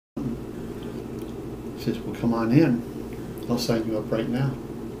He says, well, come on in. I'll sign you up right now.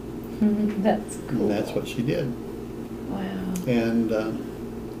 That's cool. And that's what she did. Wow. And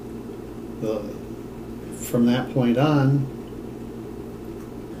from that point on,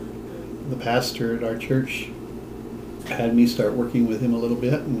 the pastor at our church had me start working with him a little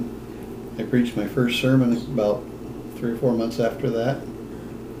bit, and I preached my first sermon about 3 or 4 months after that,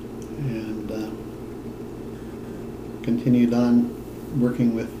 and continued on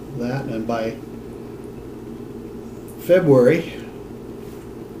working with that. And by February,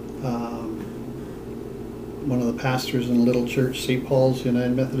 one of the pastors in a little church, St. Paul's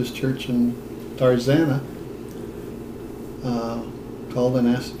United Methodist Church in Tarzana, called and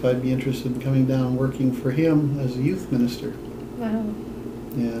asked if I'd be interested in coming down and working for him as a youth minister. Wow.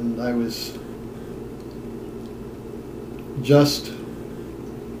 And I was just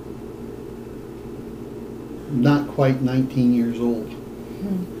not quite 19 years old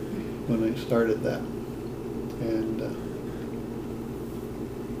when I started that. And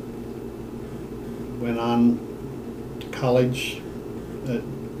went on to college at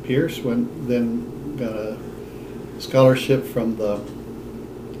Pierce, then got a scholarship from the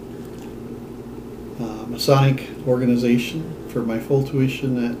Masonic organization for my full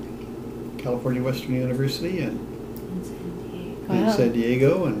tuition at California Western University and in San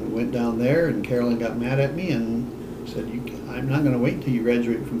Diego, and went down there, and Carolyn got mad at me and said, I'm not going to wait until you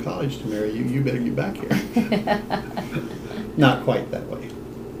graduate from college to marry you. You better get back here. Not quite that way.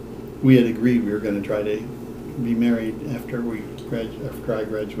 We had agreed we were going to try to be married after I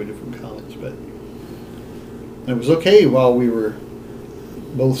graduated from college, but it was okay while we were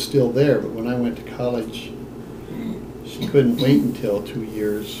both still there. But when I went to college, she couldn't wait until 2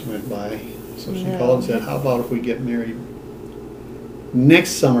 years went by. So she called and said, how about if we get married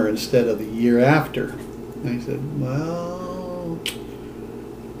next summer instead of the year after? And I said, well,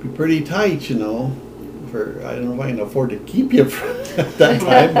 it'd be pretty tight, you know. I don't know if I can afford to keep you at that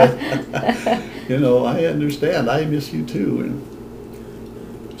time, but you know, I understand. I miss you too.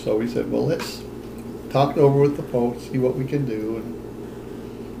 And so we said, well, let's talk it over with the folks, see what we can do,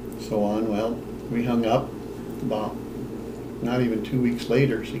 and so on. Well, we hung up. About not even 2 weeks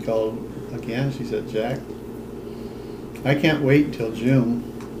later, she called again. She said, Jack, I can't wait until June.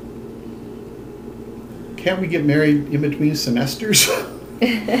 Can't we get married in between semesters?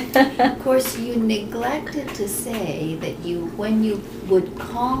 Of course, you neglected to say that when you would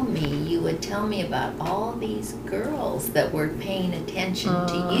call me, you would tell me about all these girls that were paying attention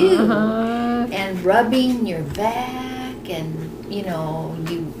to you and rubbing your back, and you know,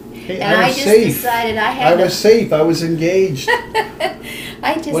 Hey, and I just safe. decided I was safe. I was engaged.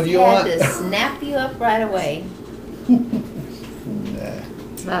 I just had to snap you up right away. Nah.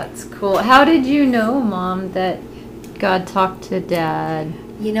 That's cool. How did you know, Mom, that God talked to Dad?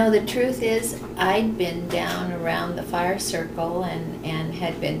 You know, the truth is, I'd been down around the fire circle and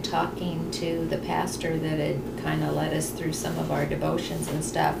had been talking to the pastor that had kind of led us through some of our devotions and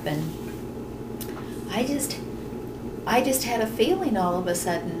stuff, and I just had a feeling all of a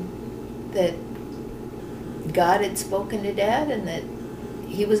sudden that God had spoken to Dad, and that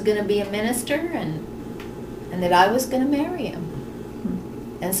he was going to be a minister, and that I was going to marry him.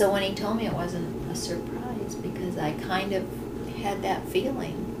 And so when he told me, it wasn't a surprise, because I kind of had that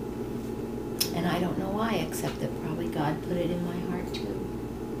feeling. And I don't know why, except that probably God put it in my heart too.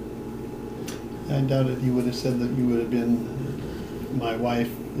 I doubted he would have said that you would have been my wife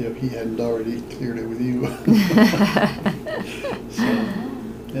if he hadn't already cleared it with you. So,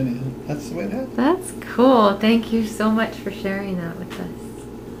 anyhow, that's the way it happened. That's cool. Thank you so much for sharing that with us.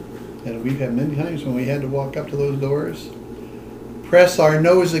 And we've had many times when we had to walk up to those doors, press our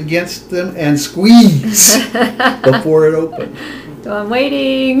nose against them and squeeze before it opened. So I'm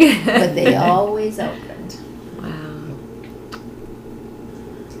waiting. But they always opened.